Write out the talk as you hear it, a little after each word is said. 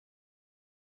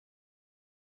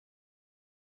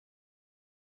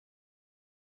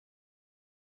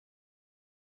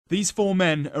These four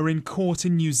men are in court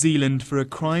in New Zealand for a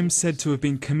crime said to have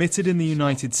been committed in the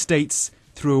United States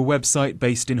through a website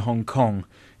based in Hong Kong.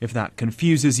 If that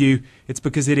confuses you, it's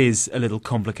because it is a little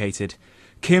complicated.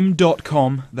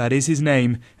 Dotcom, that is his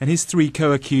name, and his three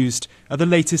co-accused are the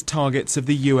latest targets of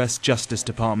the US Justice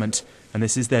Department, and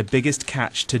this is their biggest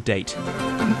catch to date.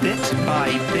 Bit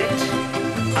by bit,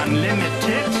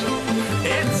 unlimited,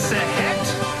 it's a hit,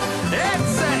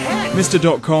 it's a hit! Mr.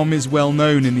 Dotcom is well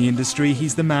known in the industry.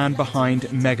 He's the man behind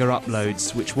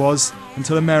Megauploads, which was,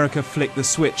 until America flicked the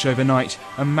switch overnight,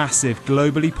 a massive,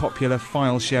 globally popular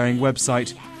file-sharing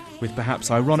website with, perhaps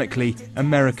ironically,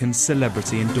 American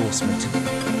celebrity endorsement.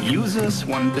 Users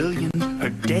 1 billion, a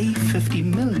day 50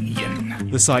 million.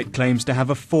 The site claims to have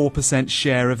a 4%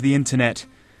 share of the internet.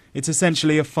 It's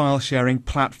essentially a file-sharing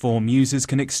platform. Users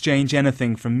can exchange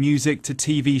anything from music to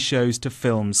TV shows to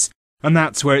films. And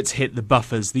that's where it's hit the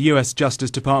buffers. The US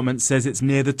Justice Department says it's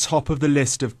near the top of the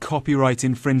list of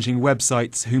copyright-infringing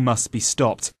websites who must be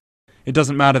stopped. It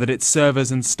doesn't matter that its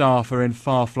servers and staff are in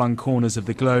far-flung corners of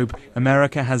the globe.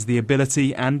 America has the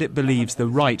ability, and it believes the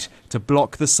right, to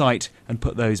block the site and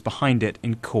put those behind it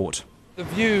in court. The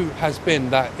view has been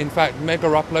that, in fact,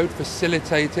 Megaupload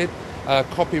facilitated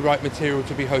copyright material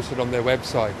to be hosted on their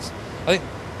websites. I think,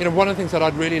 one of the things that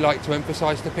I'd really like to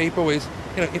emphasize to people is,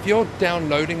 if you're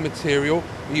downloading material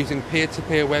using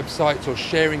peer-to-peer websites or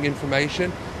sharing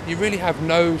information, you really have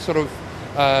no sort of,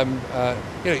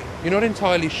 you're not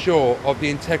entirely sure of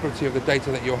the integrity of the data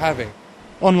that you're having.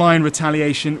 Online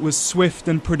retaliation was swift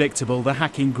and predictable. The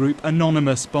hacking group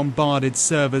Anonymous bombarded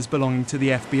servers belonging to the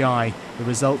FBI. The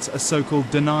result, a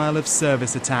so-called denial of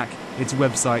service attack. Its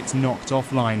websites knocked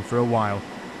offline for a while.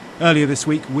 Earlier this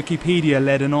week, Wikipedia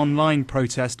led an online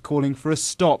protest calling for a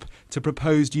stop to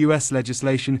proposed US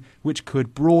legislation which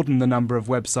could broaden the number of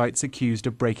websites accused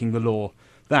of breaking the law.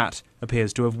 That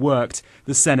appears to have worked.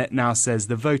 The Senate now says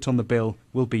the vote on the bill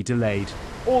will be delayed.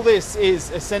 All this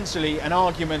is essentially an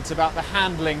argument about the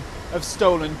handling of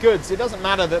stolen goods. It doesn't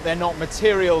matter that they're not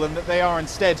material and that they are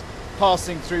instead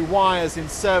passing through wires in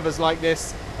servers like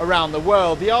this around the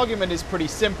world. The argument is pretty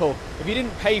simple. If you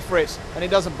didn't pay for it and it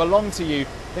doesn't belong to you,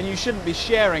 then you shouldn't be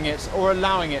sharing it or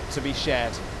allowing it to be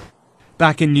shared.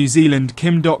 Back in New Zealand,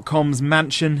 Dotcom's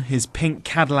mansion, his pink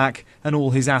Cadillac, and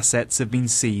all his assets have been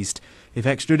seized. If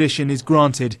extradition is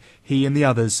granted, he and the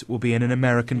others will be in an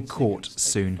American court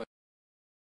soon.